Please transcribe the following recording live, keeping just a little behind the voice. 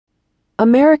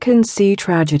Americans see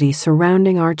tragedy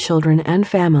surrounding our children and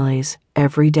families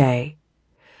every day.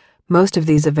 Most of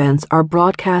these events are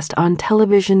broadcast on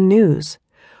television news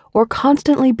or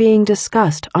constantly being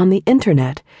discussed on the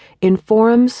internet, in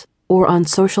forums, or on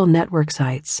social network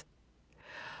sites.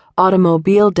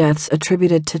 Automobile deaths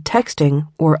attributed to texting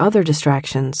or other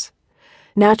distractions,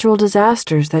 natural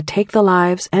disasters that take the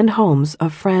lives and homes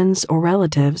of friends or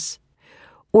relatives,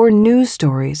 or news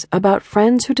stories about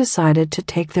friends who decided to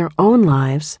take their own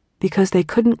lives because they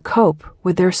couldn't cope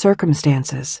with their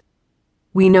circumstances.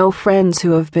 We know friends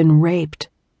who have been raped,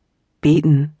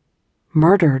 beaten,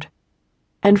 murdered,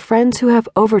 and friends who have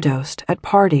overdosed at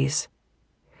parties.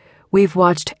 We've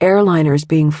watched airliners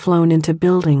being flown into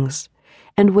buildings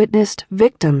and witnessed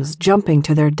victims jumping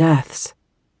to their deaths.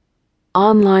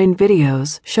 Online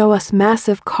videos show us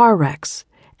massive car wrecks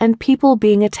and people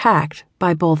being attacked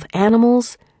by both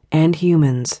animals and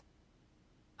humans.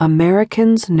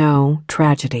 Americans know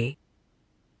tragedy.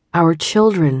 Our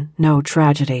children know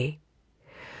tragedy.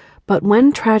 But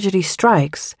when tragedy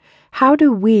strikes, how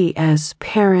do we as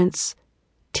parents,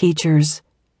 teachers,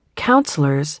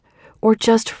 counselors, or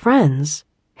just friends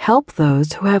help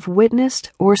those who have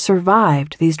witnessed or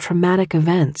survived these traumatic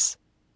events?